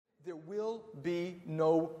There will be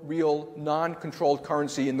no real non-controlled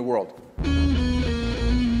currency in the world. We're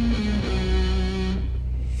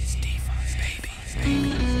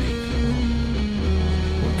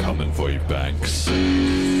coming for you, banks.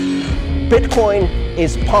 Bitcoin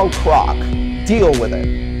is punk rock. Deal with it.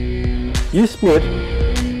 You split,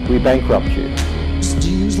 we bankrupt you.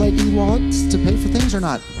 Do you use Lightning wallets to pay for things or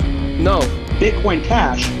not? No. Bitcoin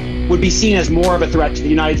Cash would be seen as more of a threat to the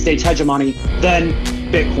United States hegemony than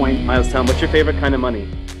Bitcoin. Miles, tell them, what's your favorite kind of money?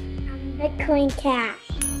 Bitcoin Cash.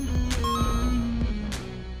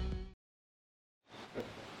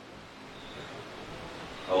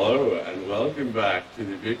 Hello and welcome back to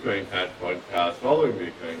the Bitcoin Cash podcast following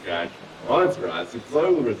Bitcoin Cash on its rise to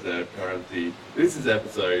global reserve currency. This is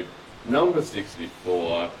episode number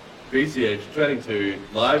 64, BCH 22,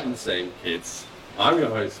 live in St. Kitts. I'm your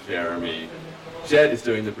host, Jeremy. Jed is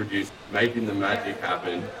doing the producing, making the magic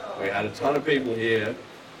happen. We had a ton of people here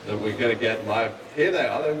that we're going to get live. Here they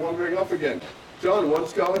are, they're wandering off again. John,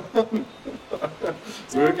 what's going on?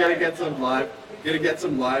 We're going to get some live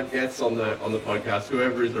guests on the podcast,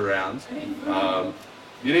 whoever is around.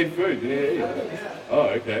 You need food, you need to eat. Oh,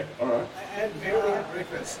 okay, all right. I barely had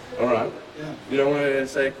breakfast. All right. Yeah. You don't want to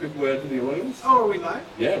say a quick word to the audience? Oh, are we live?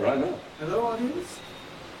 Yeah, right now. Hello, audience.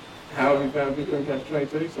 How have you found Bitcoin Cash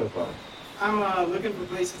 22 so far? I'm looking for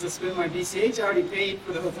places to spend my BCH. I already paid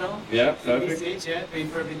for the hotel. Yeah, perfect. BCH, yeah, paid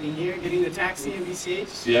for everything here. Getting the taxi in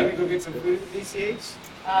BCH. Yeah. Gonna go get some food at BCH.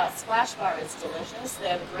 Splash Bar is delicious. They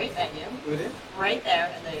have a great menu. With it? Right there,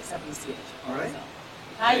 and they accept BCH. All right. So,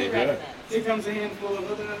 highly There you go. recommend. Here comes a handful of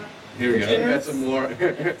other. Here we go. Yes. Get some more.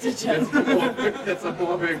 Get some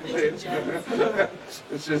more big please.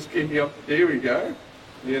 Let's just keep you up. Here we go.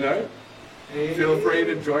 You know, Hey. feel free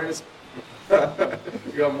to join us.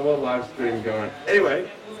 We got more live stream going. Anyway,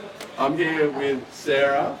 I'm here with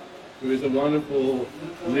Sarah, who is a wonderful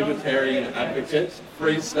libertarian advocate,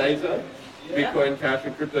 free stater, Bitcoin Cash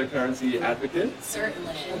and cryptocurrency advocate.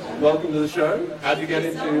 Certainly. Welcome to the show. How'd you get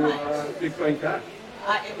Thank into you so much. Bitcoin Cash?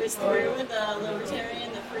 It was through the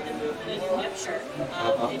libertarian, the freedom movement in New Hampshire.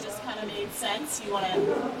 It just kind of made sense. You want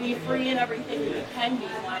to be free in everything that you can be.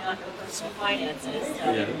 Why not your personal finances?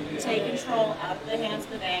 Take control out of the hands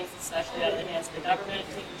of the banks, especially out of the hands of the government.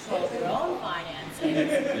 Take control of your own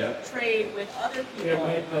finances. Trade with other people.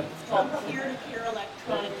 It's called peer-to-peer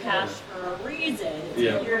electronic cash for a reason.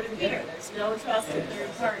 It's peer-to-peer. There's no trusted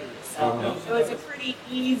third parties. So it was a pretty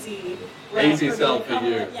easy sell for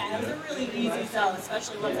you. Yeah, it was a really easy sell,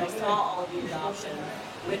 especially once I saw all of the adoption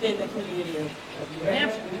within the community of New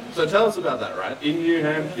Hampshire. So tell us about that, right? In New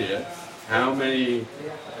Hampshire, how many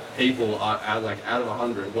people are out of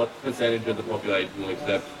 100? What percentage of the population will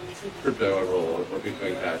accept crypto overall or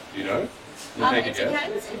Bitcoin Cash? Do you know? You take a It guess.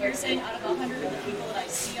 depends. If you're saying out of 100 of the people that I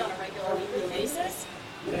see on a regular weekly basis,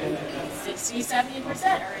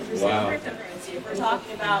 60-70% are interested Wow. in cryptocurrency. If we're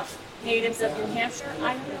talking about natives of New Hampshire,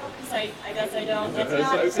 I don't know, because I guess I don't. It's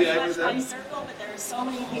not so much my circle, but there are so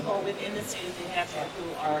many people within the state of New Hampshire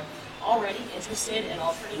who are already interested in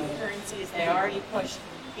alternative currencies. They already push,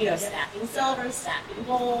 stacking silver, stacking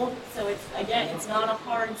gold. So it's not a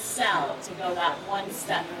hard sell to go that one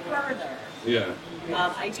step further. Yeah.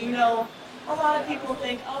 I do know a lot of people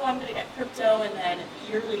think, I'm going to get crypto, and then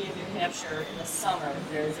yearly in New Hampshire in the summer,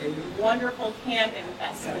 there's a wonderful camping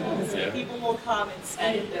festival. So people will come and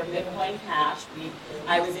spend their Bitcoin Cash.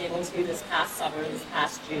 I was able to this past summer, this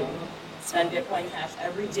past June, spend Bitcoin Cash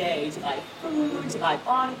every day to buy food, to buy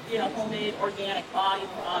homemade organic body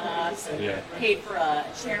products, and paid for a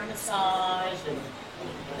chair massage, and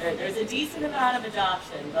there's a decent amount of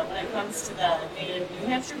adoption, but when it comes to the native New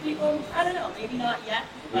Hampshire people, I don't know, maybe not yet,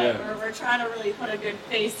 but we're trying to really put a good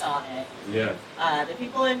face on it. Yeah. The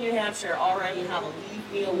people in New Hampshire already have a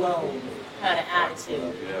leave me alone kind of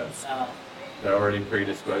attitude. Yeah. So They're already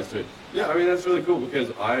predisposed to it. Yeah, I mean, that's really cool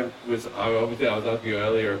because I was asking you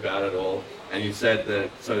earlier about it all, and you said that,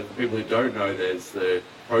 so for people who don't know, there's the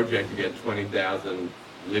project to get 20,000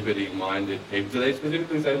 liberty-minded people. Do they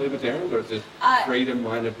specifically say libertarians, or it's just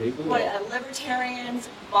freedom-minded people? Libertarians,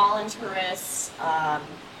 voluntarists,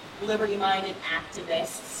 liberty-minded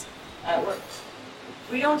activists.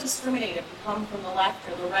 We don't discriminate if you come from the left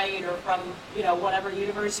or the right or from whatever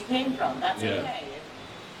universe you came from. That's okay.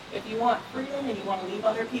 If you want freedom and you want to leave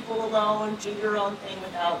other people alone, do your own thing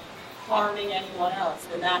without harming anyone else,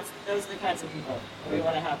 then those are the kinds of people we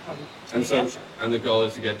want to have come to New Hampshire. And the goal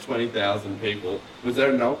is to get 20,000 people. Was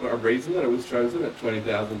there a reason that it was chosen at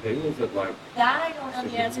 20,000 people? Is it like that? I don't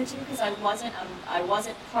know the answer to because I wasn't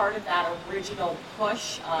part of that original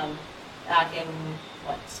push back in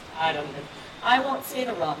I won't say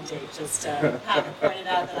the wrong date, just to have it pointed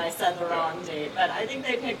out that I said the wrong date. But I think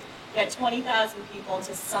they got 20,000 people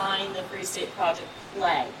to sign the Free State Project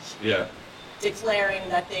pledge, Yeah. declaring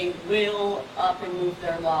that they will up and move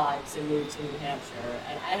their lives and move to New Hampshire.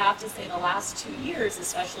 And I have to say the last 2 years,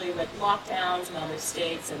 especially with lockdowns in other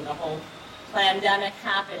states and the whole pandemic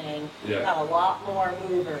happening, got a lot more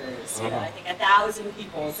movers. You know, I think 1,000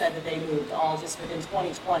 people said that they moved all just within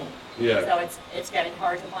 2020. Yeah. So it's getting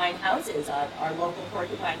hard to find houses. Our local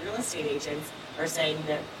Porcupine real estate agents are saying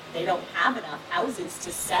that they don't have enough houses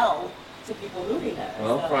to sell to people moving there.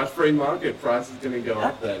 Well, So- free market, price is going to go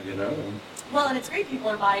up then, you know. Well, and it's great. People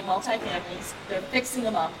are buying multifamilies, they're fixing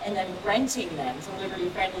them up, and then renting them to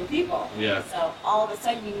liberty-friendly people. Yeah. So all of a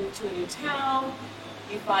sudden, you move to a new town,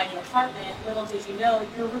 you find an apartment. Little did you know,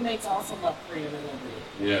 your roommates also love freedom and liberty.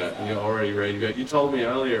 Yeah, and you're already ready to go. You told me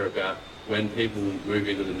earlier about when people move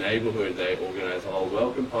into the neighborhood, they organize a whole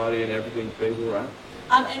welcome party and everything for people, right?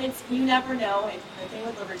 And it's, you never know. And the thing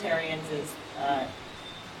with libertarians is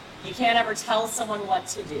you can't ever tell someone what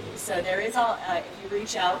to do. So there is, if you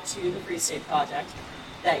reach out to the Free State Project,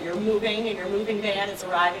 that you're moving and your moving van is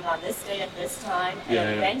arriving on this day at this time,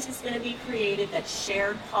 an event is going to be created that's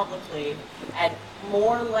shared publicly, and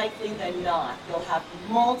more likely than not, you'll have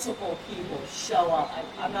multiple people show up.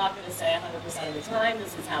 I'm not going to say 100% of the time,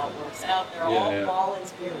 this is how it works out. They're all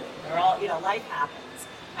volunteering. They're all, life happens.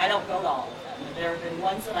 I don't go to all of them. There have been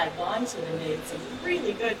ones that I've gone to and made some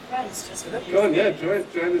really good friends just with the Go on,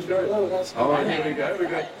 join the show. Oh, here we go. We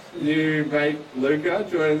got new mate Luca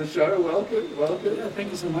joining the show. Welcome. Yeah,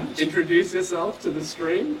 thank you so much. Introduce yourself to the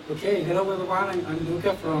stream. Okay, hello everyone. I'm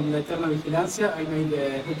Luca from La Eterna Vigilancia. I made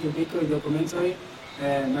the Hockey Bitcoin documentary.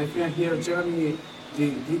 My friend here, Jeremy,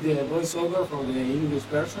 did the voiceover for the English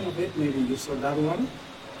version of it. Maybe you saw that one.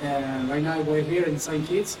 And right now we're here in St.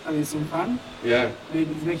 Kitts, having some fun. Yeah.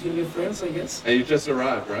 Maybe making new friends, I guess. And you just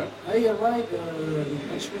arrived, right? I arrived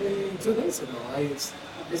actually 2 days ago. I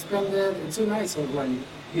spent 2 nights already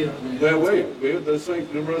here. Where were you? We were the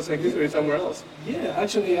St. Kitts, or somewhere else? Yeah,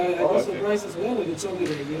 actually I was surprised as well when you told me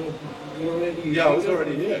that you already... Yeah, I was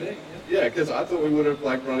already here. Yeah, because I thought we would have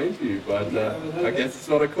run into you, but I guess it's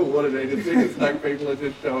not a coordinated thing. It's like people are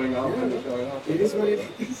just showing up and showing up. It is what it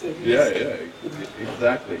is. Yeah,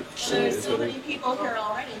 exactly. There's so many people here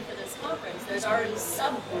already for this conference. There's already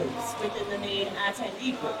subgroups within the main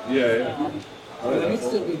attendee group. Yeah. The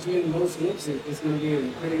mixture between those groups is going to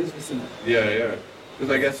be pretty interesting. Yeah.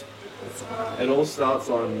 Because I guess it all starts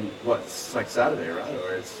on it's like Saturday, right?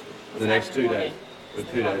 Or it's the next 2 days. For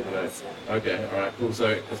 2 days today. Okay, all right, cool. So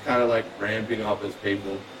it's kind of like ramping up as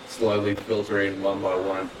people slowly filter in one by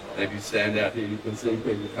one. And if you stand out here, you can see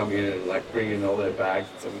people coming in and bringing all their bags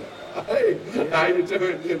and something. Hey, how you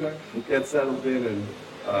doing? Get settled in and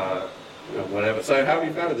whatever. So how have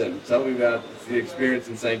you found it then? Tell me about the experience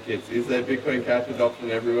in St. Kitts. Is there Bitcoin Cash adoption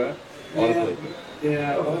everywhere? Honestly.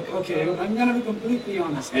 Yeah, okay, I'm going to be completely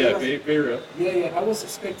honest. Yeah, be real. Yeah, I was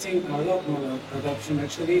expecting a lot more adoption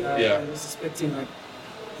actually. I was expecting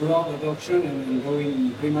broad adoption and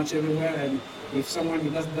going pretty much everywhere. And if someone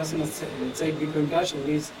doesn't take Bitcoin Cash, at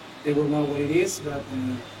least they will know what it is. But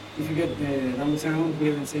if you get downtown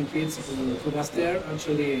here in St. Kitts, to us there,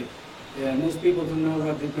 actually, most people don't know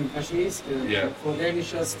what Bitcoin Cash is. For them,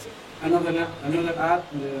 it's just another app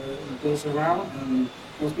that goes around, and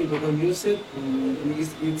most people don't use it. You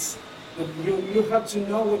have to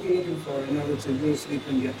know what you're looking for in order to use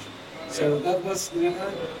Bitcoin Cash. So that was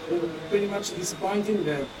pretty much disappointing.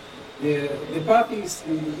 That the path is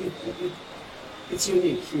it's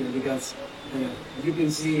unique here because you can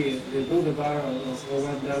see the boulevard or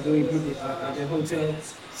what they're doing at the hotel.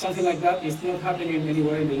 Something like that is not happening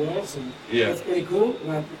anywhere in the world. So it's pretty cool.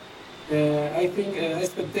 But I think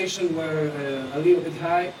expectations were a little bit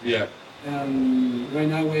high. Yeah. Right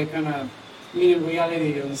now we're kind of meeting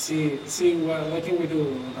reality and seeing what can we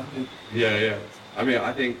do about it. Yeah. I mean,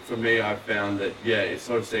 I think for me, I've found that it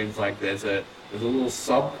sort of seems like there's a little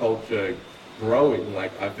subculture growing.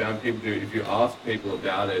 Like I found people do. If you ask people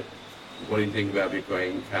about it, what do you think about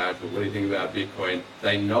Bitcoin Cash? Or what do you think about Bitcoin?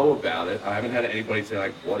 They know about it. I haven't had anybody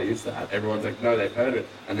say what is that? Everyone's like, no, they've heard of it,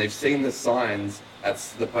 and they've seen the signs at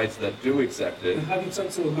the places that do accept it. Have you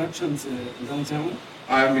talked to merchants downtown?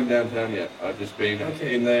 I haven't been downtown yet. I've just been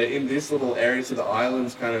in this little area, so the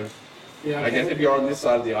island's kind of. Yeah, okay. I guess if you're on this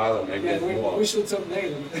side of the island, maybe there's more. We should talk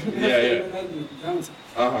later.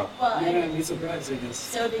 Well, you're gonna be surprised, I guess.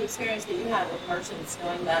 So the experience that you had with merchants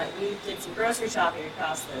knowing that we did some grocery shopping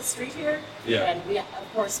across the street here, and we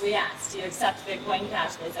asked, do you accept Bitcoin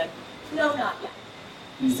Cash? They said, no, not yet.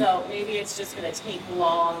 So maybe it's just going to take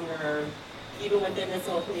longer even within this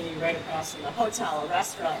little community right across from the hotel or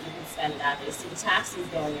restaurant, you can spend it at. They see taxis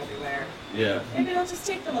going everywhere. Yeah. Maybe it'll just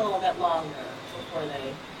take them a little bit longer before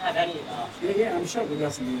they have any of that. Yeah, I'm sure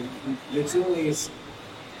because the tool is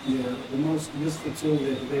the most useful tool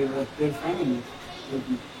that they're finding.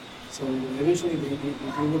 So eventually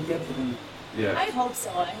they will get to them. Yeah. I hope so,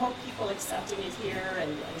 and I hope people accepting it here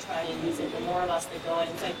and trying to use it. The more of us that go in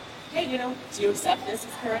and say, hey, do you accept this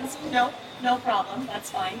as currency? No problem. That's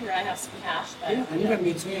fine. Here, I have some cash. But, yeah, and even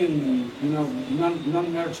between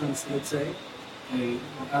non-merchants, let's say,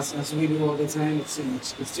 as we do all the time, it's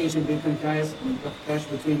exchanging Bitcoin cash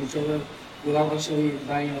between each other without actually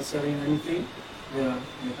buying or selling anything.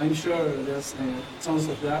 I'm sure there's tons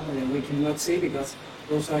of that we cannot see because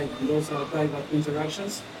those are private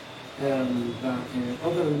interactions.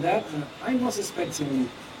 Other than that, I was expecting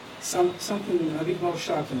something a bit more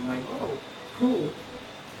shocking, like, oh, cool,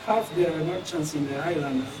 half the merchants in the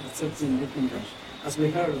island accepting Bitcoin Cash, as we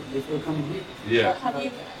heard before coming here. Yeah. Have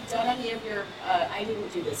you done any of your, I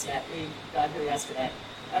didn't do this yet, we got here yesterday.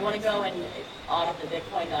 I want to go and audit the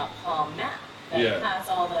Bitcoin.com map that has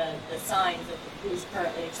all the signs of who's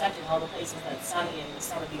currently accepting, all the places that Sunny and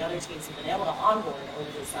some of the other teams have been able to onboard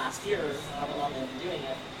over this last year or however long they've been doing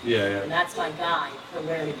it. Yeah. And that's my guide for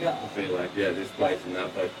where to go. I feel like, this place and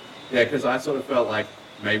that place. Yeah, because I sort of felt like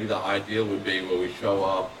maybe the ideal would be where we show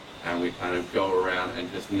up and we kind of go around and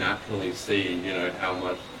just naturally see, how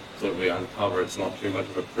much sort of we uncover. It's not too much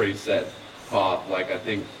of a preset path. Like, I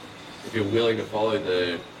think if you're willing to follow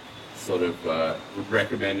the sort of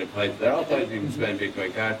recommended places, there are places you can spend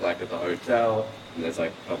Bitcoin Cash, like at the hotel, and there's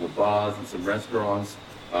like a couple of bars and some restaurants.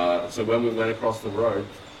 So when we went across the road,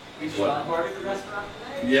 We onboarded the restaurant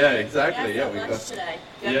today? Yeah, exactly. Yeah, We lunch got today.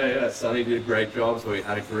 Yeah. Sunny did a great job. So we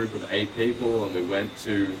had a group of 8 people, and we went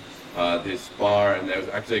to this bar, and there was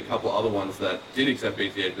actually a couple other ones that did accept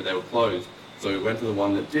BCH, but they were closed. So we went to the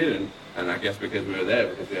one that didn't, and I guess because we were there,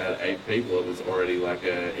 because we had 8 people, it was already like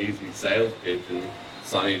an easy sales pitch, and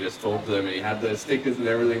Sunny just talked to them, and he had the stickers and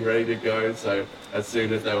everything ready to go. So as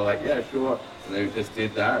soon as they were like, yeah, sure, and they just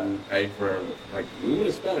did that and paid for, like, we would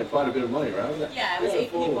have spent quite a bit of money, right? Yeah, it was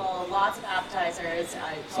 8 people, lots of appetizers,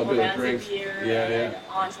 a couple rounds of beer, and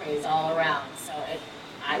entrees all around. So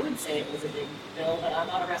I would say it was a big bill, but I'm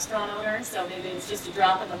not a restaurant owner, so maybe it's just a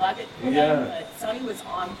drop in the bucket for them. But Sunny was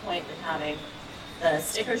on point with having the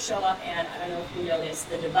stickers show up, and I don't know if you noticed,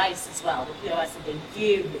 the device as well, the POS that they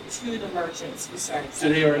give to the merchants who started accepting.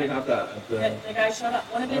 Did he already have that? The guy showed up.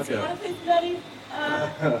 One of his nutty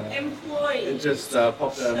employees it just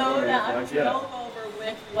popped out showed up, drove over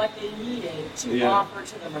with what they needed to offer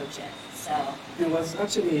to the merchant. So it was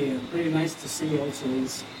actually pretty nice to see also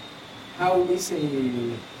is how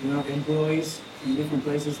easy employees in different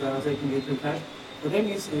places that are taking Bitcoin Cash. For them,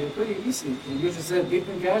 it's pretty easy. You just said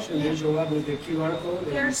Bitcoin Cash and they show up with the QR code.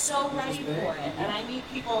 They're so ready for it. And I meet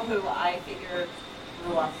people who I figure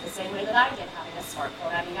grew up the same way that I did, having a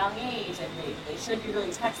smartphone at a young age, and they should be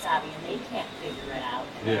really tech savvy, and they can't figure it out.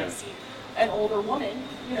 And I see an older woman,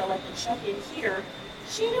 like the check-in here,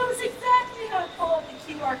 she knows exactly how to pull up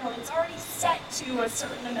the QR code. It's already set to a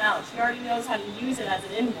certain amount. She already knows how to use it as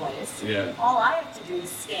an invoice. Yeah. All I have to do is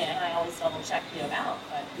scan. I always double check the amount,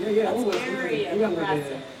 but that's very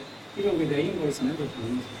impressive. Even with the invoice and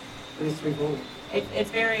everything, it's pretty straightforward.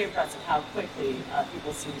 It's very impressive how quickly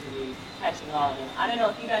people seem to be catching on. And I don't know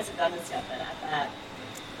if you guys have done this yet, but at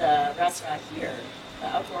the restaurant here, the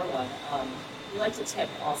outdoor one, we like to tip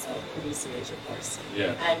also for BCH, of course.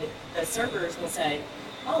 Yeah. And the servers will say,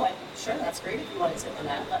 oh, I'm sure that's great if you want to tip on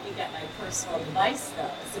that. Let me get my personal device,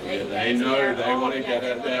 though. So they know they want to get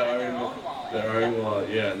at their own wallet. Their own wallet,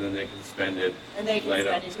 and then they can spend it And they can later.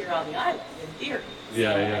 spend it here on the island, in theory.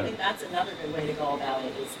 So I think that's another good way to go about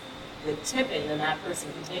it, is with tipping, then that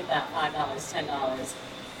person can take that $5, $10,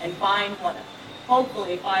 and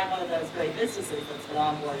hopefully find one of those great businesses that's been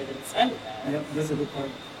onboarded and spend it there. Yep, that's a good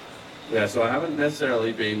point. Yeah, so I haven't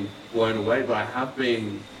necessarily been blown away, but I have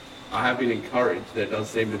been encouraged. There does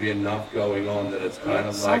seem to be enough going on that it's kind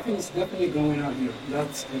of like something's definitely going on here.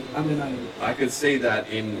 That's undeniable. I could see that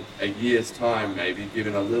in a year's time, maybe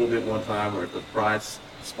given a little bit more time, where if the price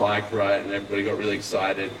spiked right and everybody got really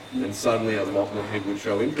excited, then suddenly a lot more people would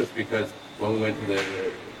show interest. Because when we went to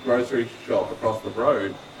the grocery shop across the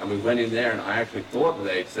road and we went in there, and I actually thought that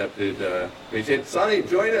they accepted. They said, "Sonny,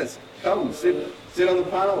 join us. Come sit on the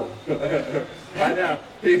panel." Right now,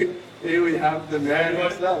 here we have the man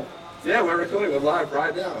himself. Yeah, we're recording. We're live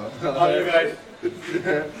right now.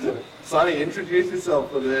 Sonny, introduce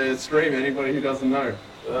yourself for the stream. Anybody who doesn't know.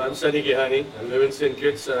 I'm Sunny Gehani. I live in St.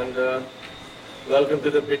 Kitts, and welcome to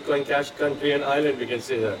the Bitcoin Cash country and island, we can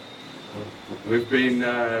say that. We've been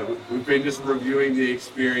just reviewing the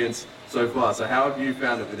experience so far. So how have you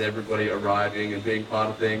found it with everybody arriving and being part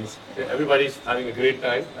of things? Everybody's having a great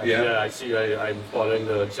time. I see. I'm following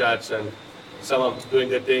the chats, and some are doing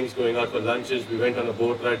their things, going out for lunches. We went on a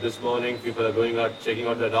boat ride this morning. People are going out, checking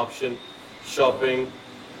out the adoption, shopping.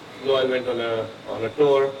 Noel went on a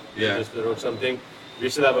tour. Just wrote something. We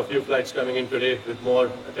still have a few flights coming in today with more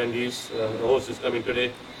attendees. The host is coming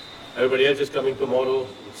today. Everybody else is coming tomorrow.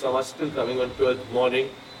 Some are still coming on 12th morning.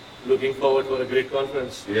 Looking forward for a great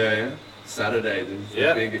conference. Saturday,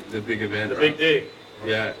 the big event. The big day.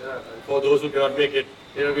 For those who cannot make it,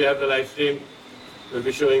 here we have the live stream. We'll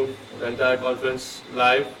be showing the entire conference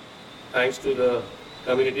live, thanks to the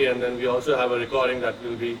community, and then we also have a recording that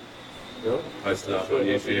will be posted up on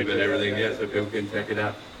YouTube and everything, so people can check it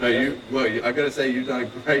out. No, I got to say, you've done a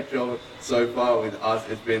great job so far with us.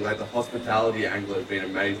 It's been like the hospitality angle has been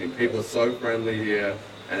amazing. People are so friendly here,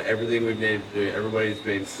 and everything we've needed to do, everybody's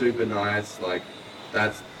been super nice. Like,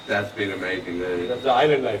 that's been amazing. That's the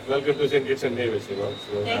island life. Welcome to St. Kitts and Nevis, So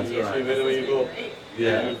Thank you. Wherever you go,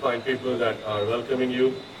 you'll find people that are welcoming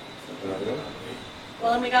you.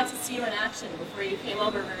 Well, and we got to see you in action before you came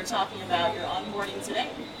over. We were talking about your onboarding today.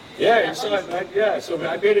 So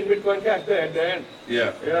I paid in Bitcoin Cash there at the end.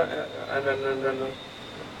 And then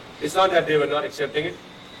it's not that they were not accepting it.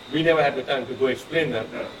 We never had the time to go explain that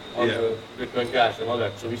on the Bitcoin Cash and all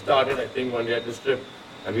that. So we started, I think, one day at the strip,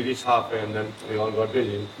 and we reached halfway, and then we all got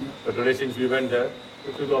busy. But today, since we went there,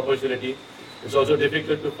 we took the opportunity. It's also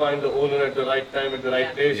difficult to find the owner at the right time, at the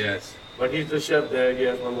right place. Yes. But he's the chef there, he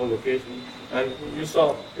has one more location. And you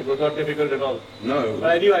saw, it was not difficult at all. No.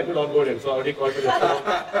 But I knew I could onboard him, so I already called for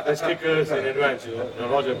the stickers in advance,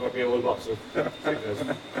 Roger brought me a whole box of stickers.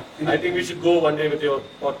 I think we should go one day with your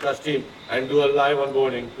podcast team and do a live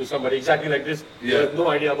onboarding to somebody exactly like this. He has no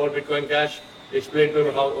idea about Bitcoin Cash. Explain to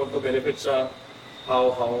him what the benefits are, how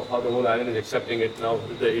the whole island is accepting it now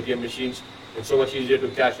with the ATM machines. It's so much easier to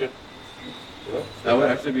cash it. That would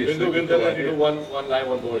actually be a super cool idea. idea. Do one live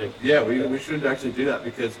onboarding. We should actually do that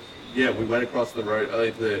because we went across the road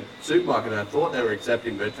earlier to the supermarket and I thought they were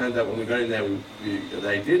accepting, but it turns out when we got in there,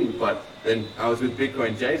 they didn't. But then I was with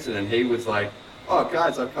Bitcoin Jason and he was like, oh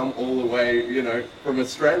guys, I've come all the way, from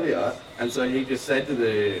Australia. And so he just said to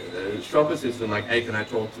the shop assistant, like, hey, can I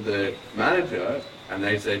talk to the manager? And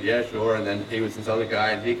they said, yeah, sure. And then he was this other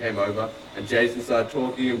guy and he came over and Jason started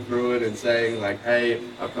talking him through it and saying like, hey,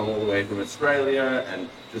 I've come all the way from Australia and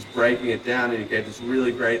just breaking it down. And he gave this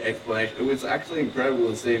really great explanation. It was actually incredible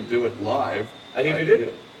to see him do it live. And he did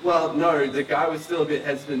it? Well, no, the guy was still a bit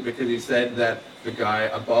hesitant because he said that the guy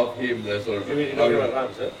above him, the sort of... You're talking about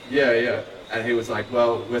Rams, huh? Yeah. And he was like,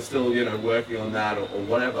 well, we're still, working on that or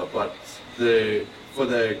whatever. But for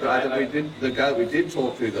the guy that we did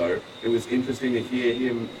talk to though, it was interesting to hear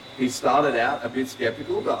him. He started out a bit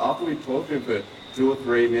skeptical, but after we talked to him for 2 or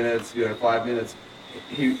 3 minutes, 5 minutes,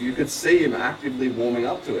 you could see him actively warming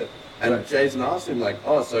up to it. And Jason asked him like,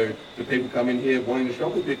 oh, so do people come in here wanting to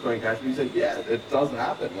shop with Bitcoin Cash? And he said, yeah, it does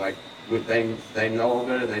happen. Like they know of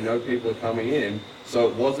it and they know people are coming in. So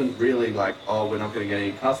it wasn't really like, oh, we're not going to get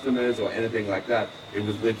any customers or anything like that. It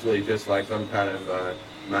was literally just like some kind of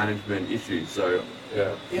management issue. So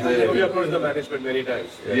we approached the management many times.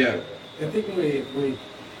 I think we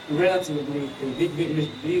relatively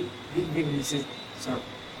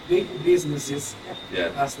big businesses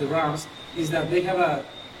as the Rams is that they have a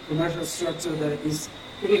commercial structure that is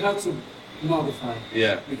pretty hard to modify.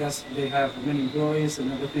 Because they have many employees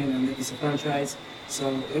and everything, and it's a franchise. So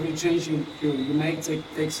every change you make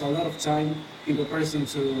takes a lot of time in comparison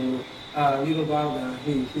to Little Bar,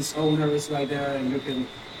 his owner is right there, and you can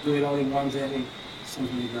do it all in one day.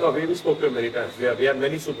 Something like that. No, we spoke to him many times. We have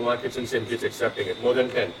many supermarkets in St. Kitts accepting it, more than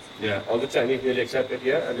 10. All the Chinese really accept it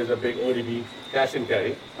here, and there's a big ODB cash and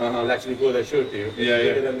carry. I'll actually go there, show it to you. It's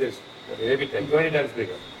bigger than this. Maybe 10, 20 times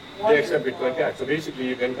bigger. They accept Bitcoin Cash. So basically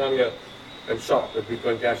you can come here and shop with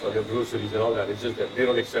Bitcoin Cash or your groceries and all that. It's just that they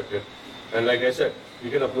don't accept it. And like I said, you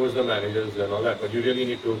can approach the managers and all that, but you really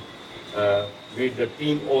need to meet the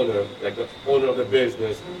team owner, like the owner of the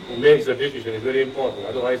business who makes the decision. It's very important.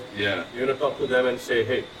 Otherwise, you're going to talk to them and say,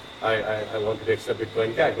 hey, I want to accept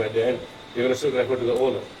Bitcoin Cash. But at the end, you're going to still refer to the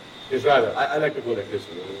owner. It's rather, I like to go like this.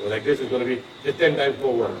 Like this is going to be just 10 times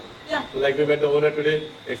more work. So like we met the owner today,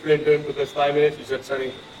 explained to him, took us 5 minutes. He said,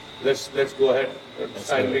 Sonny, let's go ahead,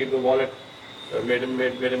 sign make the wallet. Made him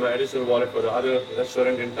an additional wallet for the other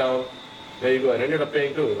restaurant in town. There you go, and ended up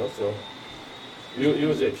paying too, So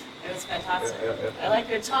usage. It was fantastic. I like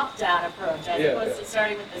your top-down approach as opposed to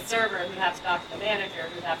starting with the server who'd have to talk to the manager,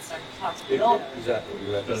 who'd have to start to talk to the owner.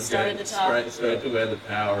 Exactly. Start at the top. Straight to where the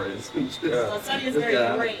power is. Well, Sonny is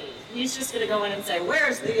very brave. He's just going to go in and say,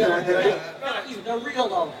 where's the not you, the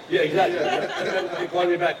real owner? Yeah, exactly. And then they called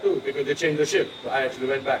me back too because they changed the shift. So I actually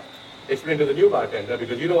went back, explained to the new bartender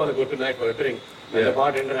because you don't want to go tonight for a drink. And the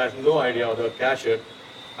bartender has no idea, or the cashier.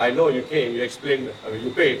 I know you came, you explained, you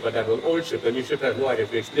paid, but that was old shift. The new shift has no idea.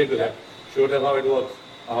 So you explained to them, showed them how it works,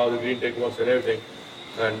 how the green tech works and everything.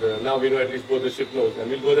 And now we know at least both the shift knows, and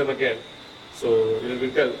we'll go them again. So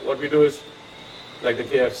we'll tell. What we do is, like the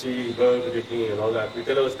KFC, Burger King and all that, we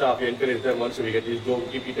tell our staff, we encourage them once a week at least go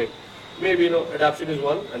keep eating. Maybe, adoption is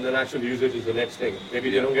one, and then actual usage is the next thing.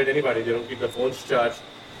 Maybe they don't get anybody, they don't keep the phones charged.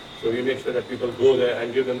 So we make sure that people go there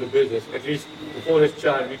and give them the business. At least the phone is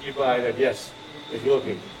charged, we keep an eye that yes, it's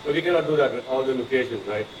working. But we cannot do that with all the locations,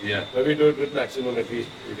 right? Yeah. But we do it with maximum at least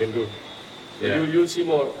we can do. So Yeah. you'll see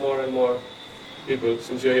more and more people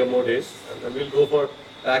since you're here more days. And then we'll go for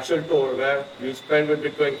the actual tour where we'll spend with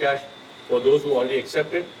Bitcoin Cash for those who already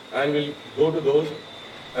accept it, and we'll go to those,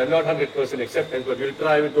 and not 100% acceptance, but we'll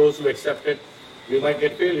try with those who accept it. We might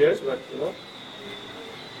get failures, but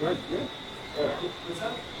Right, yeah.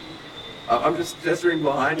 I'm just gesturing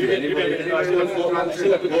behind you. Anybody wants to bounce?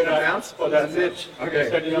 That's it. Okay.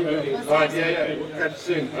 All right, yeah. We'll catch you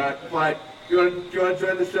soon. All right, Mike, do you want to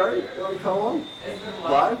join the show? You want to come on?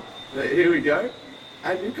 Live? Here we go.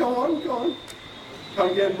 And you come on.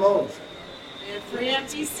 Come get involved. We have 3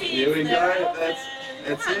 empty seats. Here we They're go. open.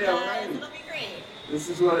 That's Come on, it. guys. All right. It'll be great. This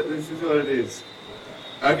is what it is.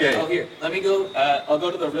 Okay. Oh, here. Let me go. I'll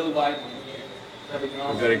go to the really wide one here.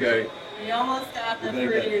 We better go. We almost got the You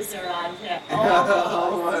better go. producer on camera.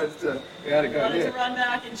 Almost. We gotta go. Wanted to Yeah. run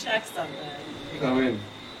back and check something. Come in.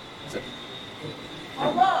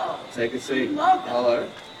 Hello. Take a seat. Welcome. Hello.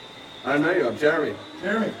 I don't know you. I'm Jeremy.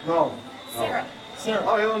 Jeremy, no. Sarah.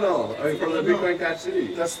 Oh, you're Noel. Are you from the Bitcoin Cash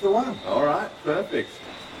City? That's the one. All right, perfect.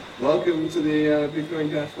 Welcome to the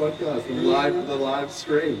Bitcoin Cash podcast, the live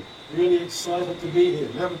stream. Really excited to be here.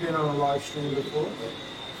 Never been on a live stream before.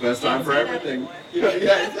 First time for everything. Yeah,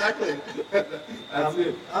 exactly. That's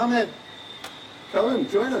it. Ahmed, come in,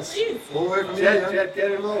 join us. all the way from Jed, India.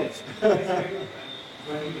 get involved. It's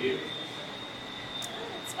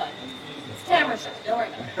fine. It's camera shy. Don't worry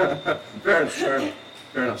about it.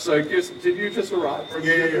 Fair enough. So, did you just arrive?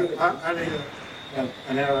 Yeah. I need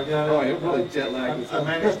an hour ago. Oh, you're probably jet lagged. I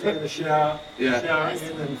managed to get a shower in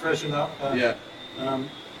and freshen up. Yeah.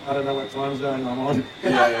 I don't know what time zone I'm on.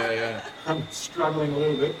 Yeah. I'm struggling a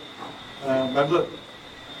little bit. But look,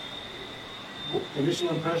 initial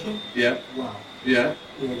impression? Yeah. Wow. Yeah.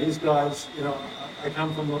 These guys, I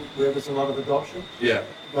come from where there's a lot of adoption. Yeah.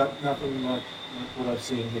 But nothing like what I've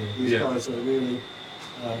seen here. These guys are really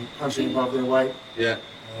punching above their weight. Yeah.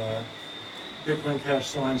 Bitcoin Cash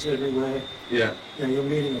signs everywhere. Yeah. You're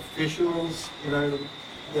meeting officials,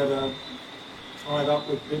 that are tied up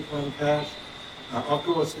with Bitcoin Cash. Of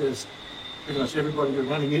course, there's pretty much everybody you're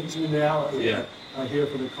running into now here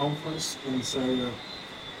for the conference, and so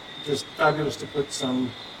just fabulous to put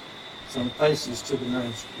some faces to the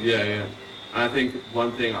names. Yeah. I think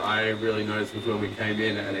one thing I really noticed was when we came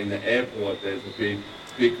in, and in the airport, there's a big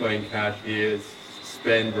Bitcoin Cash years,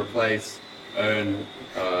 spend, replace, earn,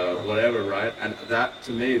 whatever, right? And that,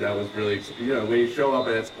 to me, that was really, when you show up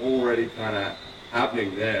and it's already kind of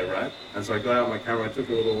happening there, right? And so I got out my camera, I took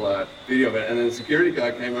a little video of it, and then the security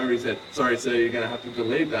guy came over, he said, sorry sir, you're going to have to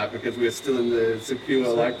delete that because we're still in the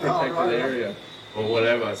secure, protected area. Or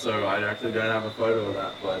whatever, so I actually don't have a photo of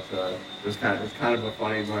that, but it was kind of a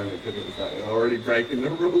funny moment because it was like already breaking the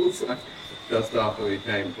rules just after we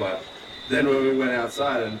came. But then when we went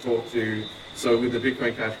outside and talked to, so with the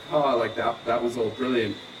Bitcoin Cash car, like that was all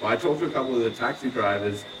brilliant. But I talked to a couple of the taxi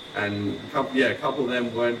drivers, and a couple of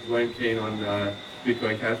them weren't keen on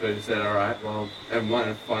Bitcoin Cash. They just said, all right, well, never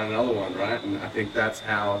mind, find another one, right? And I think that's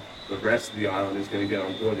how the rest of the island is going to get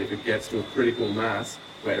on board if it gets to a critical mass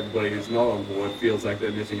where everybody who's not on board feels like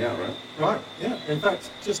they're missing out, right? Right, yeah. In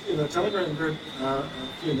fact, just in a Telegram group a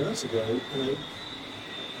few minutes ago, a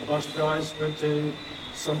bunch of guys went to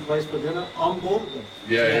some place for dinner on board them.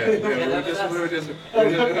 Yeah. We were just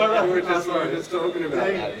talking about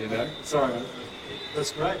that, Sorry,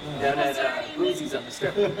 that's great. Boozies on the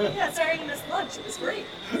strip. Sorry you missed lunch. It was great.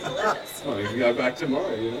 It was delicious. Well, you can go back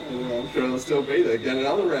tomorrow, I'm sure they'll still be there. Get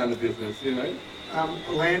another round of business,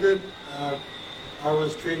 Landed. I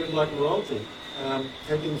was treated like royalty,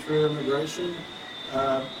 taken through immigration.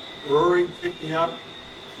 Rory picked me up,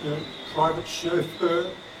 private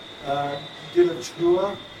chauffeur, did a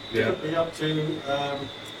tour, took me up to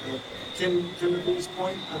Timothy's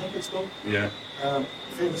Point, I think it's called. Yeah.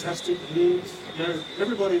 Fantastic views.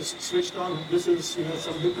 Everybody's switched on. This is,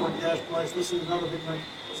 some Bitcoin Cash place. This is another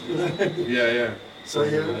Bitcoin. Yeah. So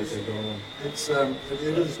yeah, it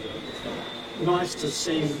is nice to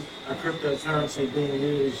see a cryptocurrency being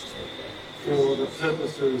used for the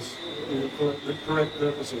purposes, for the correct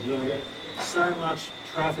purposes. So much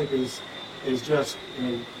traffic is just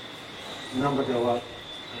number go up.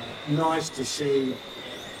 Nice to see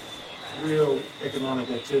real economic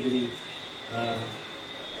activity at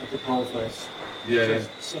the coalface. Yeah.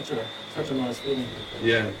 Such a nice feeling.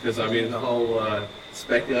 Yeah, because I mean the whole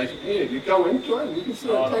speculation. Yeah, you go into it, you can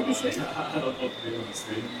take a seat. I don't want to be on the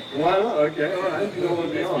street. Why not? Okay, all right. You don't want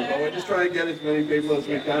to be on, but we're just trying to get as many people as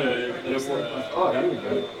we can. Oh, here we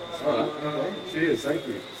go. All right. Okay. Cheers. Thank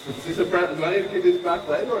you. Is this a present? Do I need to give this back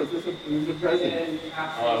later, or is this a present? Oh,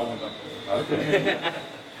 I don't want that. Okay.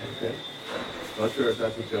 Okay. Not sure if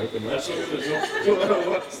that's a joke or not. So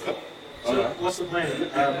what's the plan?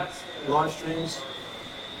 Live streams?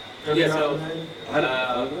 Yeah, so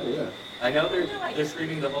I know they're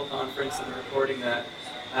streaming the whole conference and they're recording that.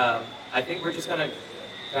 I think we're just gonna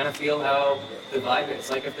kind of feel how the vibe is.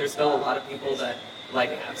 Like if there's still a lot of people that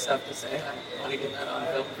have stuff to say, I want to get that on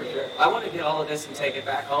film for sure. I want to get all of this and take it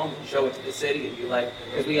back home and show it to the city and be like,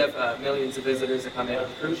 because we have millions of visitors that come in on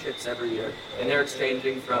cruise ships every year, and they're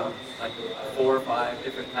exchanging from 4 or 5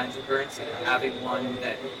 different kinds of currency. Having one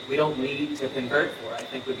that we don't need to convert for, I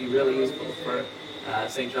think would be really useful for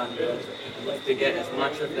St. John to get as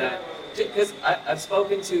much of that. Because I've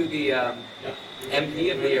spoken to the MP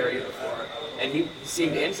of the area before, and he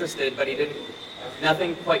seemed interested, but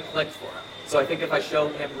nothing quite clicked for him. So I think if I show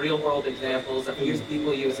him real-world examples of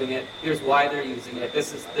people using it, here's why they're using it,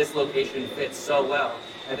 this location fits so well,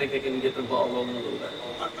 I think I can get the ball rolling a little bit.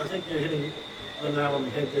 I think you're hitting the nail on the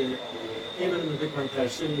head there. Even in the Bitcoin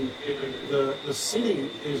Cash city, the city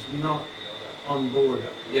is not on board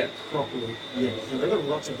properly yet. So they've got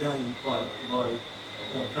lots of gain by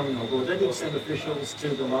coming on board. They did send officials to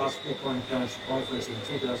the last Bitcoin Cash conference in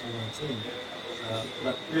 2019,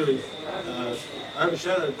 but really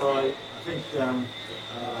overshadowed by, I think,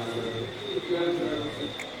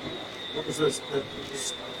 what was this?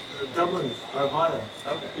 Dublin, Ohio.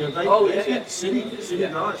 Okay. They city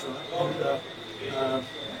guys, right? And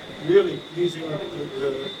really using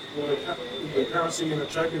the currency in a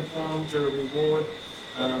token form to reward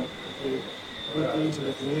good deeds in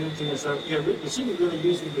the community. And so, the city really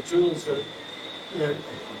using the tools that,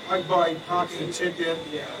 I buy parking ticket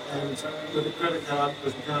and with a credit card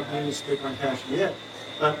because we can't use Bitcoin Cash yet.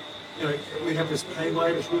 But we have this pay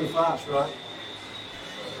wave, it's really fast, right?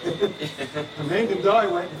 A man can die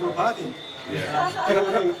waiting for a parking.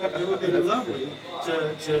 It would be lovely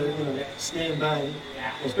to scan bang,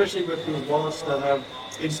 especially with these wallets that have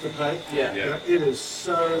InstaPay. It is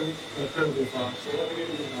so incredibly fast.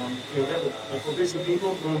 For busy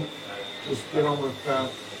people, we'll just get on with.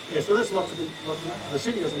 So there's lots of the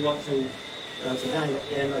city has a lot to gain,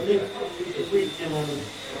 and I think if we can,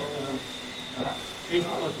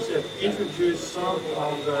 like you said, introduce some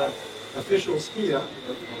of the officials here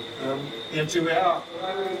into our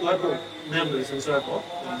local members and so forth,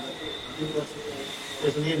 I think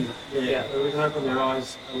there's an end there. We can open their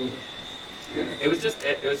eyes. It was just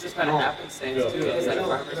kind of happenstance too. It was at a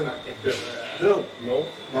farmer's market. Bill. No.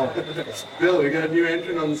 Bill, we got a new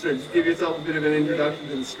entrant on the stream. Just give yourself a bit of an introduction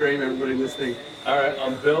to the stream, everybody listening. All right,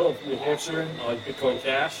 I'm Bill of New Hampshire. I like Bitcoin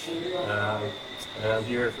Cash, and I'm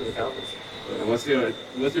here for the conference. What's your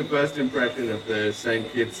first impression of the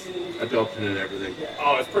St. Kitts adoption and everything?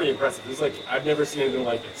 Oh, it's pretty impressive. It's I've never seen anything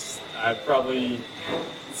like this. I've probably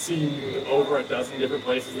seen over a dozen different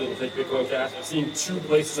places that will take Bitcoin Cash. I've seen 2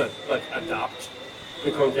 places that adopt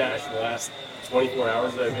Bitcoin Cash in the last 24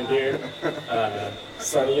 hours that I've been here.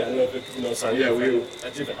 Sonny, I don't know if you know Sonny. Yeah,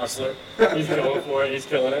 that's the hustler. He's going for it. He's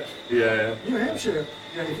killing it. Yeah. New Hampshire.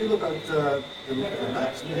 If you look at the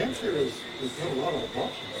maps, New Hampshire has got a lot of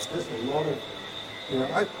adoptions. There's a lot of,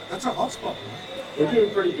 that's a hotspot. We're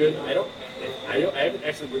doing pretty good. I haven't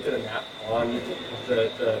actually looked at a map on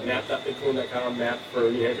the map.bitcoin.com map for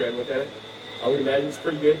New Hampshire. I haven't looked at it. I would imagine it's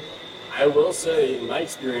pretty good. I will say, in my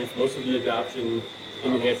experience, most of the adoption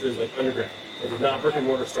in New Hampshire is underground. There's not brick and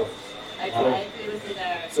mortar stores. I agree with you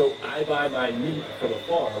there. So I buy my meat from a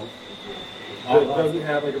farm that doesn't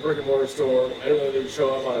have a brick and mortar store. I don't know if they would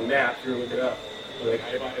show up on a map if you look it up. But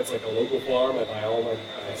it's a local farm. I buy all my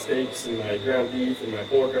steaks and my ground beef and my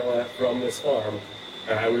pork and all that from this farm.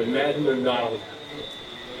 And I would imagine they're not on the map.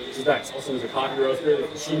 Which is nice. Also, there's a coffee roaster.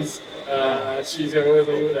 She's going to live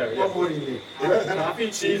with there. What more do you need?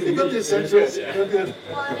 Coffee, cheese, and meat. Essentials. Well, and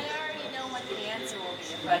I already know what the answer will be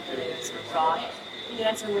if regulators withdraw it. The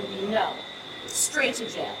answer would be no. Straight to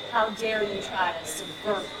jail. How dare you try to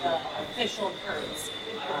subvert the official currency?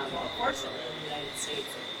 Unfortunately, in the United States,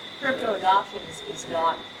 crypto adoption is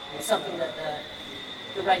not something that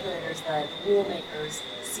the regulators, the rule makers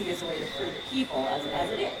see as a way to free the people, as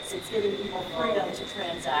it is. It's giving people freedom to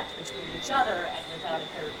transact between each other and without a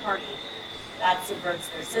third party. That subverts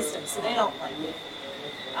their system, so they don't like it.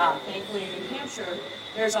 Thankfully in New Hampshire,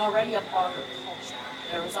 there's already a barter culture.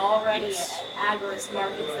 There was already agorist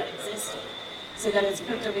markets that existed. So that as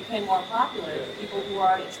crypto became more popular, the people who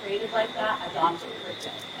already traded like that adopted crypto.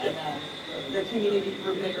 And then the community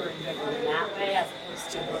grew bigger and bigger in that way, as opposed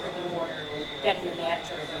to brick and mortar getting the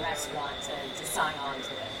manager of the restaurant to sign on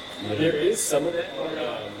to it. There is some of that,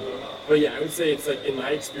 but yeah, I would say it's like in my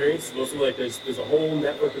experience, mostly like there's a whole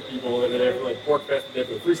network of people that are there for like Pork Fest, they're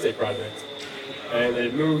for the Free State Project, and they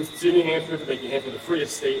moved to New Hampshire to make New Hampshire the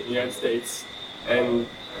freest state in the United States, and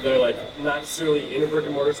they're like not necessarily in a brick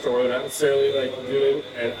and mortar store, they're not necessarily like doing,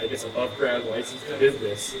 and I guess above ground licensed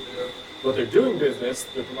business, but they're doing business,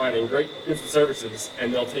 they're providing great goods and services,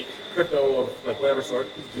 and they'll take crypto of like whatever sort,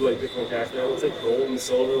 do like Bitcoin Cash, they'll take gold and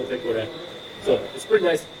silver, they'll take whatever. So it's pretty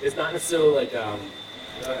nice. It's not necessarily like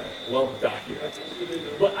well documented.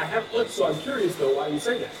 But I have. So I'm curious though why you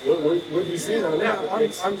say that. What do you see on the map?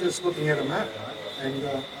 I'm just looking at a map, and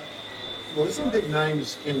well, there's some big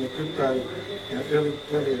names in the crypto, early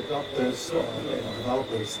adopters and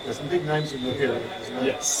developers. There's some big names in the area.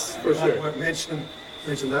 Yes, for sure. I won't mention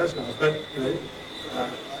those guys, but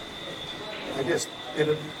I guess they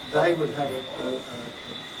would have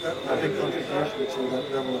a big contribution to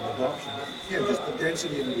that level of adoption. Yeah, just the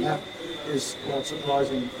density in the map is quite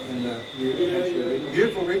surprising in New Hampshire.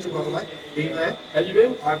 Beautiful region, by the way. Been there. Have you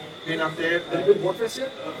been? I've been up there. Have you been to Pork Fest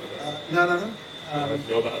yet? No.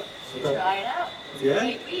 Know about it. Try it out. Yeah? Do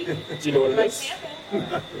you know what it is?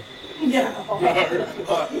 No. That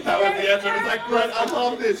was the answer. It's like, Brett, I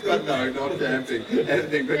love this. But no, not camping.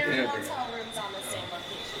 Anything but There are camping. hotel rooms on the same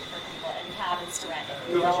location for people and cabins to rent.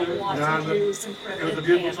 If you don't want to do some It was a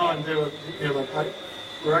beautiful time. There were, like,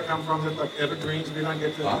 where I come from, there's like evergreens. We don't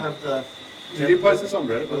get to have the. Did you post this on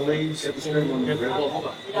Reddit? The leaves. Get the stream on Reddit. Hold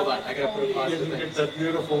on. I gotta put a pause. You didn't get the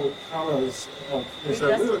beautiful colours. So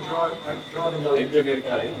we were driving over.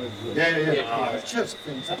 Yeah. It's just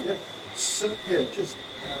fantastic. Just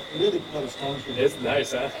really quite astonishing. It's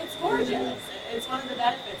nice, huh? It's gorgeous. It's one of the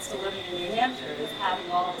benefits to living in New Hampshire is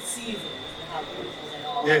having all the seasons and how beautiful they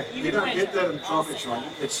all are. Yeah, Even you don't winter, get that in the tropics, right?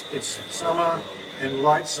 It's summer and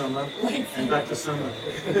light summer and back to summer.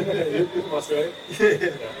 From Australia?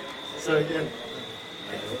 Yeah. So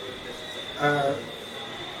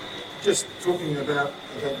just talking about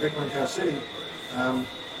Bitcoin Cash City,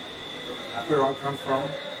 where I come from,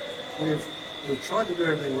 we've tried to do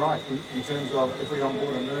everything right in terms of if we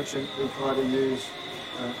onboard a merchant, we try to use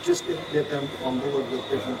just get them on board with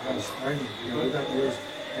Bitcoin Cash only. We don't use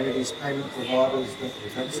any of these payment providers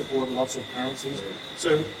that support lots of currencies.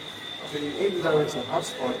 So even though it's a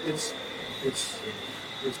hotspot, it's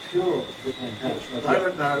pure Bitcoin Cash. Like, I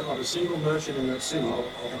don't know of a single merchant in that city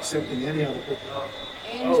accepting any other crypto.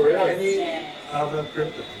 Oh, really? Any other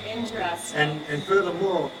crypto. Interesting. And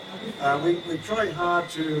furthermore, we try hard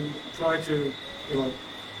to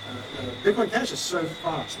Bitcoin Cash is so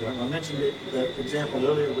fast. Right? I mentioned the example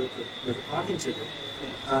earlier with the parking ticket.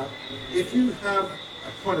 If you have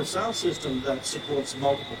a point of sale system that supports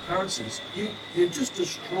multiple currencies, you just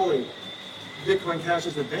destroy Bitcoin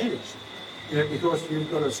Cash's advantage. Because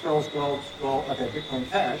you've got to scroll, okay, Bitcoin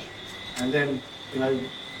Cash, and then,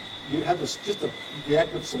 you have this, just the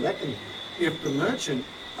act of selecting. If the merchant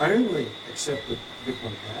only accepted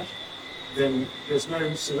Bitcoin Cash, then there's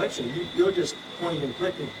no selection. You're just pointing and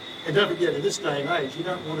clicking. And don't forget, in this day and age, you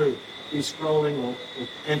don't want to be scrolling or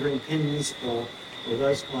entering pins or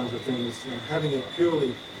those kinds of things. Having it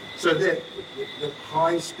purely, so that the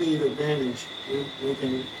high speed advantage, we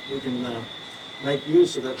can make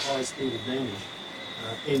use of that high speed advantage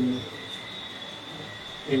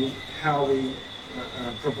in how we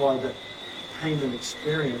provide that payment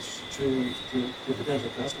experience to potential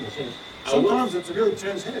customers. Sometimes it really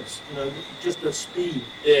turns heads, just the speed.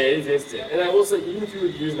 Yeah, it is instant. And I will say, even if you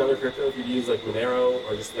would use another crypto, if you'd use like Monero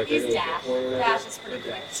or just like Use Dash. Dash is pretty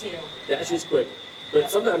quick too. Dash is quick. But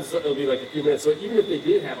sometimes it'll be like a few minutes. So even if they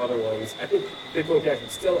did have other ones, I think Bitcoin Cash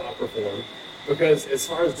would still outperform. Because as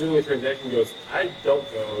far as doing a transaction goes, I don't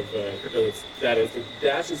know if crypto that is.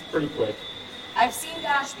 Dash is pretty quick. I've seen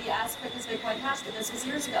Dash be as quick as Bitcoin Cash, but this was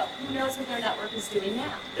years ago. Who knows what their network is doing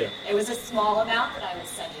now? Yeah. It was a small amount that I was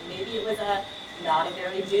sending. Maybe it was not a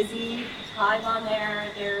very busy time on their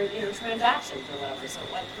transactions or whatever, so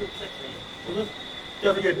it went through quickly. Well,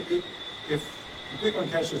 don't forget, if Bitcoin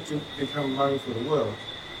Cash is to become money for the world,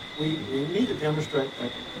 we need to demonstrate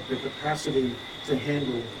the capacity to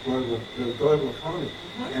handle the global economy.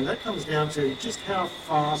 And that comes down to just how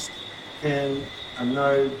fast can a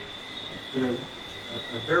node, a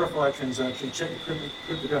verified transaction, check the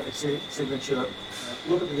cryptographic signature,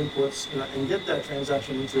 look at the inputs, and get that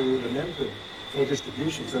transaction into the mempool for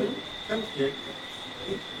distribution. So you've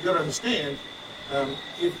got to understand,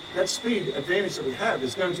 if that speed advantage that we have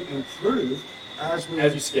is going to improve as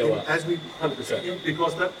you scale up, 100%,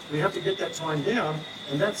 because we have to get that time down,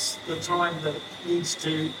 and that's the time that it needs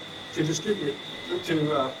to distribute,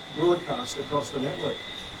 to broadcast across the network.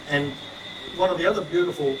 And one of the other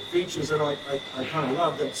beautiful features that I kind of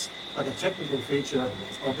love, that's like a technical feature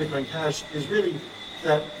of Bitcoin Cash, is really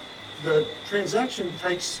that the transaction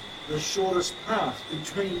takes the shortest path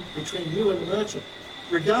between you and the merchant.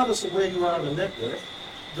 Regardless of where you are in the network,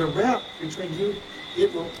 the route between you,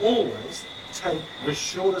 it will always take the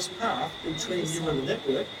shortest path between you and the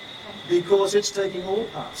network, because it's taking all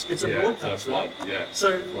paths. It's a broadcast, right? Yeah.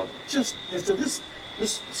 So just so this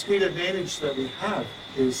speed advantage that we have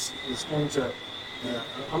is going to.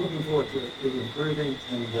 I'm looking forward to it improving,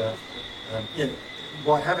 and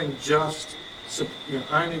by having just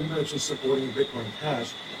only merchants supporting Bitcoin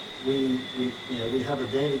Cash, we have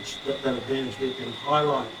advantage. That advantage, we can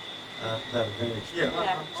highlight that advantage.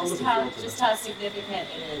 Just how significant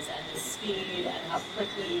it is, and the speed, and how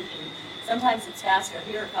quickly you can. Sometimes it's faster.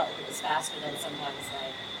 Here it felt like it was faster than sometimes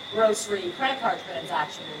like grocery credit card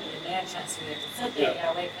transaction will be in Manchester. You have to sit there, you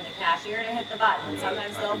gotta wait for the cashier to hit the button, and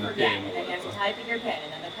sometimes they'll forget, and then you have to type in your PIN,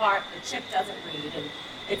 and then the chip doesn't read, and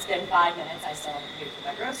it's been 5 minutes, I still haven't paid for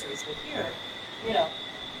my groceries. But here,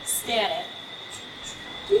 scan it.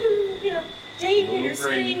 Ding, and your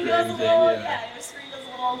screen goes a little, your screen goes a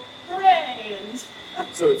little gray.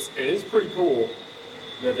 So it is pretty cool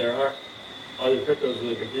that there aren't other cryptos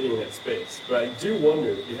really competing in that space. But I do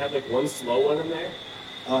wonder if you had like one slow one in there,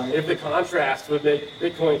 if the contrast would make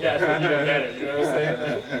Bitcoin Cash even better. You know what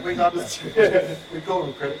I'm saying? We call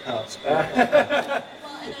them credit cards. Well,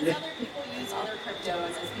 and as other people use other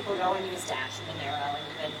cryptos, as people go and use Dash and Monero and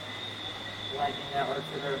even Lightning Network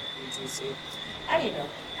for their BTC. Anywho,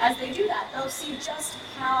 as they do that, they'll see just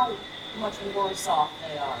how much worse off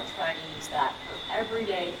they are trying to use that for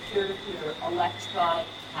everyday peer-to-peer electronic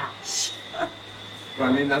cash. But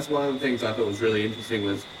I mean, that's one of the things I thought was really interesting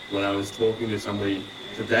was when I was talking to somebody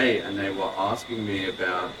today and they were asking me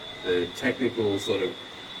about the technical sort of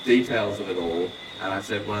details of it all. And I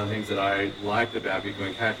said one of the things that I liked about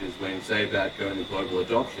Bitcoin Cash is when you say about going to global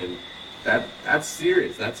adoption, that's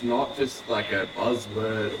serious. That's not just like a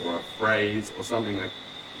buzzword or a phrase or something. Like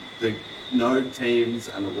the node teams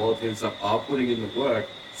and the wallet teams stuff are putting in the work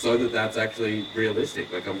so that that's actually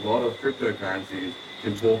realistic. Like a lot of cryptocurrencies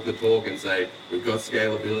can talk the talk and say, we've got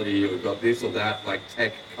scalability, we've got this or that, like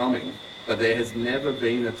tech coming. But there has never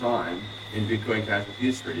been a time in Bitcoin Cash's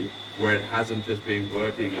history where it hasn't just been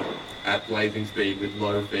working at blazing speed with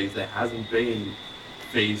low fees. There hasn't been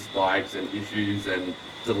fee spikes and issues and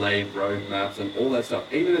delayed roadmaps and all that stuff.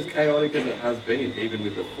 Even as chaotic as it has been, even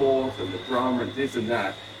with the force and the drama and this and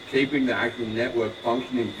that, keeping the actual network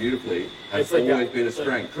functioning beautifully has always been a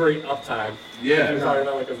strength. Great uptime. Yeah.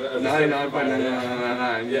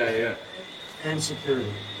 99.999. Yeah. And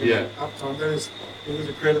security. Uptime. It is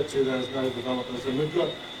a credit to those node developers, and we've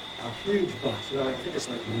got a huge bunch. I think it's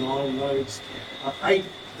like 9 nodes, 8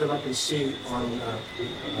 that I can see on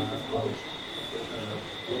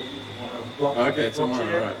Blockchain. I think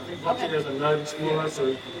Blockchain has a node explorer,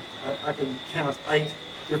 so I can count 8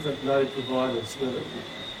 different node providers.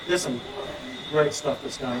 There's some great stuff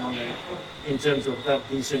that's going on there in terms of that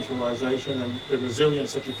decentralization and the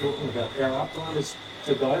resilience that you're talking about. Our uptime is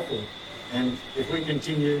to die for. And if we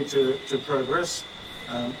continue to progress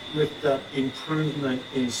with that improvement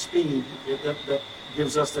in speed, that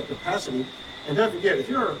gives us the capacity. And don't forget, if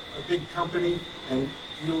you're a big company and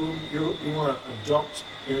you want to adopt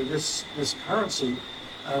this currency,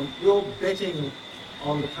 you're betting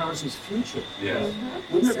on the currency's future. Yeah.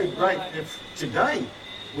 Wouldn't it be great if today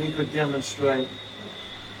we could demonstrate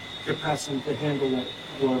capacity to handle that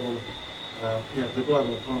global, the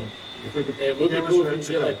global economy? If we could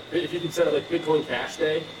demonstrate if you could set up like Bitcoin Cash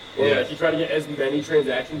Day, or like you try to get as many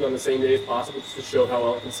transactions on the same day as possible just to show how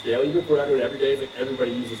well it can scale. You can put out it every day, like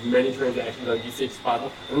everybody uses as many transactions on BCH as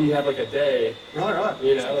possible, and then you have like a day. Right. I don't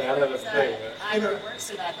know that's the thing. Either it works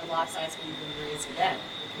so that the lot size can be raised again.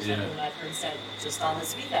 Something I've heard said just on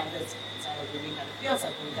this weekend. It's not every weekend. It feels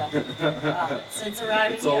like we've done since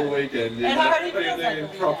arriving It's all weekend. It already feels like a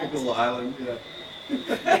tropical island.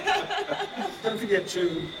 Don't forget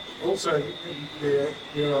too, also, there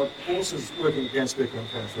are forces working against Bitcoin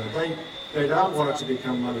Cash. Right? They don't want it to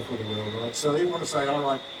become money for the world, right? So they want to say,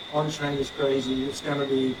 on-chain is crazy. It's going to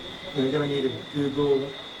be, you're going to need a Google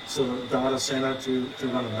sort of data center to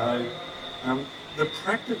run a node. The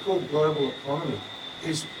practical global economy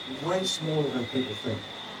is way smaller than people think.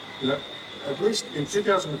 At least in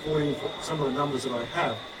 2014, some of the numbers that I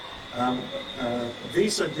have,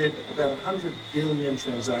 Visa did about 100 billion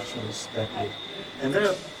transactions that year. And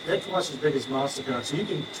they're twice as big as MasterCard. So you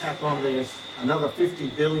can tack on there another 50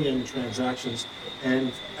 billion transactions.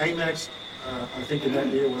 And Amex, I think in that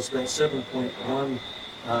year was about 7.1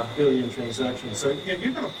 billion transactions. So you're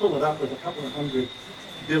going to pull it up with a couple of 100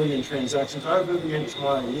 billion transactions over the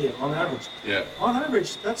entire year on average. Yeah. On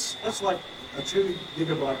average, that's like a 2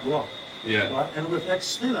 gigabyte block. Yeah. Right? And with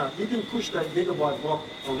Xspinner, you can push that gigabyte block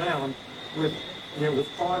around with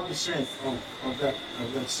 5% of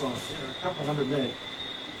that size, a couple hundred meg.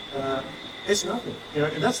 It's nothing.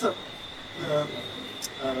 And that's the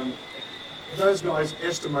those guys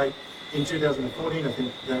estimate in 2014, I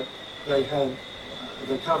think, that they had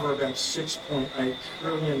they cover about $6.8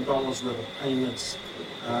 trillion worth of payments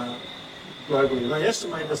globally. They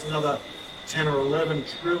estimate there's another 10 or 11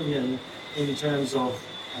 trillion in terms of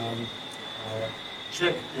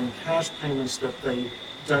check and cash payments that they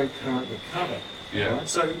don't currently cover. Yeah. Right?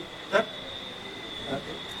 So that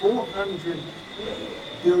 400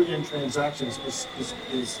 billion transactions is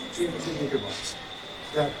 2 gigabytes.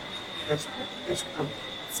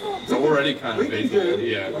 It's already kind of big.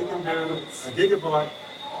 Yeah. We can do a gigabyte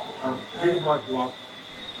block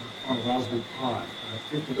on a Raspberry Pi,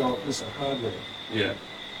 a $50 piece of hardware. Yeah.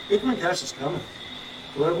 Bitcoin Cash is coming.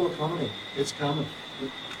 Global economy, it's coming.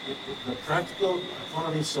 The practical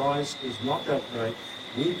economy size is not that great.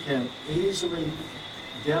 We can easily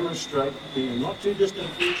demonstrate in a not too distant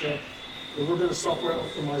future a little bit of software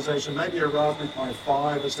optimization, maybe a Raspberry Pi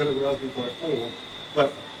 5 instead of a Raspberry Pi 4.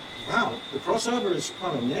 But wow, the crossover is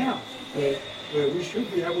kind of now where we should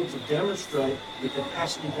be able to demonstrate the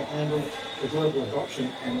capacity to handle the global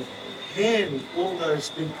adoption and hand all those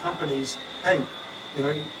big companies, hey,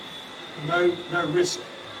 no risk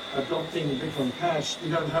adopting Bitcoin Cash.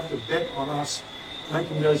 You don't have to bet on us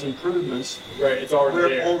making those improvements. Right, it's already We're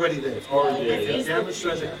there. already there. It's already there. We can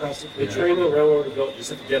demonstrate the capacity. The train and the railroad are built, you just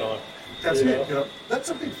have to get on it. That's it. That's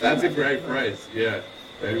a big. That's a great phrase. Yeah.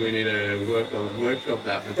 Maybe we need to workshop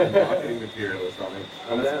that with some marketing material or something.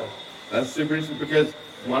 I'm down. That's super interesting because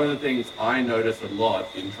one of the things I notice a lot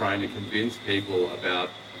in trying to convince people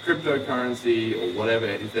about cryptocurrency or whatever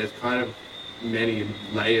is there's kind of many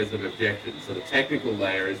layers of objections. So the technical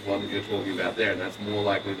layer is one that you're talking about there, and that's more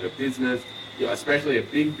likely that a business, especially a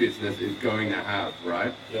big business, is going to have,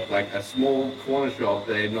 right? Yeah. Like a small corner shop,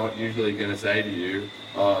 they're not usually going to say to you,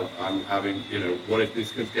 I'm having, what if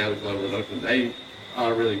this could scale to global adoption? They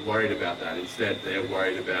aren't really worried about that. Instead, they're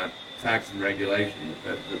worried about tax and regulation.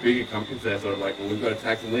 But the bigger companies, they're sort of like, well, we've got a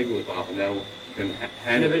tax and legal department now. Can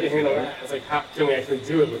handle they it. can handle that. It's like, how can we actually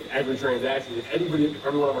do it with every transaction? If every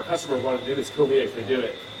one of our customers want to do this, could we actually do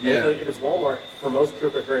it? Yeah. And if it's Walmart, for most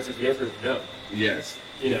cryptocurrencies, the answer is no. Yes.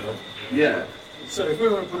 Yeah. So if we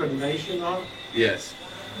were to put a nation on it? Yes.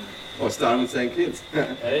 Or starting with St. Kitts.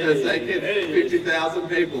 Hey, St. Kitts, 50,000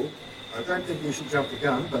 people. I don't think we should jump the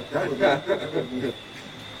gun, but that would be a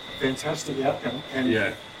fantastic outcome.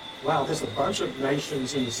 And wow, there's a bunch of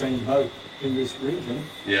nations in the same boat in this region.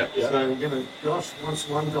 Yeah. So, gosh, once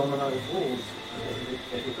one domino falls,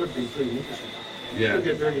 it could be pretty interesting. Yeah. It could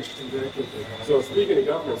get very interesting very quickly. So speaking of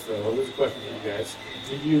governments, though, and this is a question for you guys,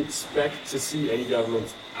 do you expect to see any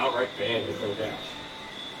governments outright ban Bitcoin Cash?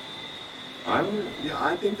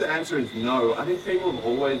 I think the answer is no. I think people have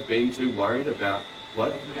always been too worried about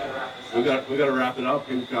what? We got to wrap it up.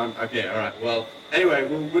 Okay, all right. Well, anyway,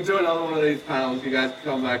 we'll do another one of these panels. You guys can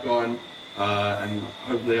come back on, and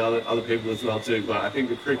hopefully other people as well too. But I think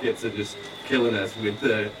the crickets are just killing us with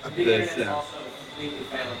the sound.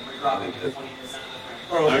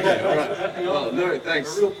 Okay, all right. Well, no,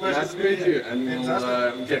 thanks. Nice to meet you, and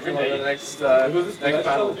we'll get you on the next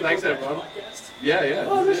panel. Thanks, everyone. Yeah.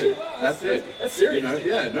 That's it. That's serious.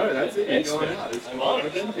 That's it. You're going out.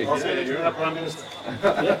 It's you're up Prime Minister.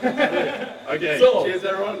 Okay. So, cheers,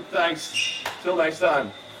 everyone. Thanks. Till next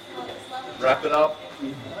time. Wrap it up.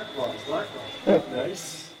 Likewise.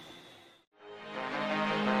 Nice.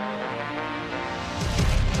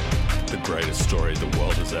 The greatest story the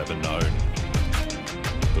world has ever known.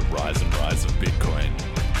 The rise and rise of Bitcoin.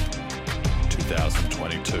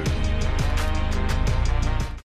 2022.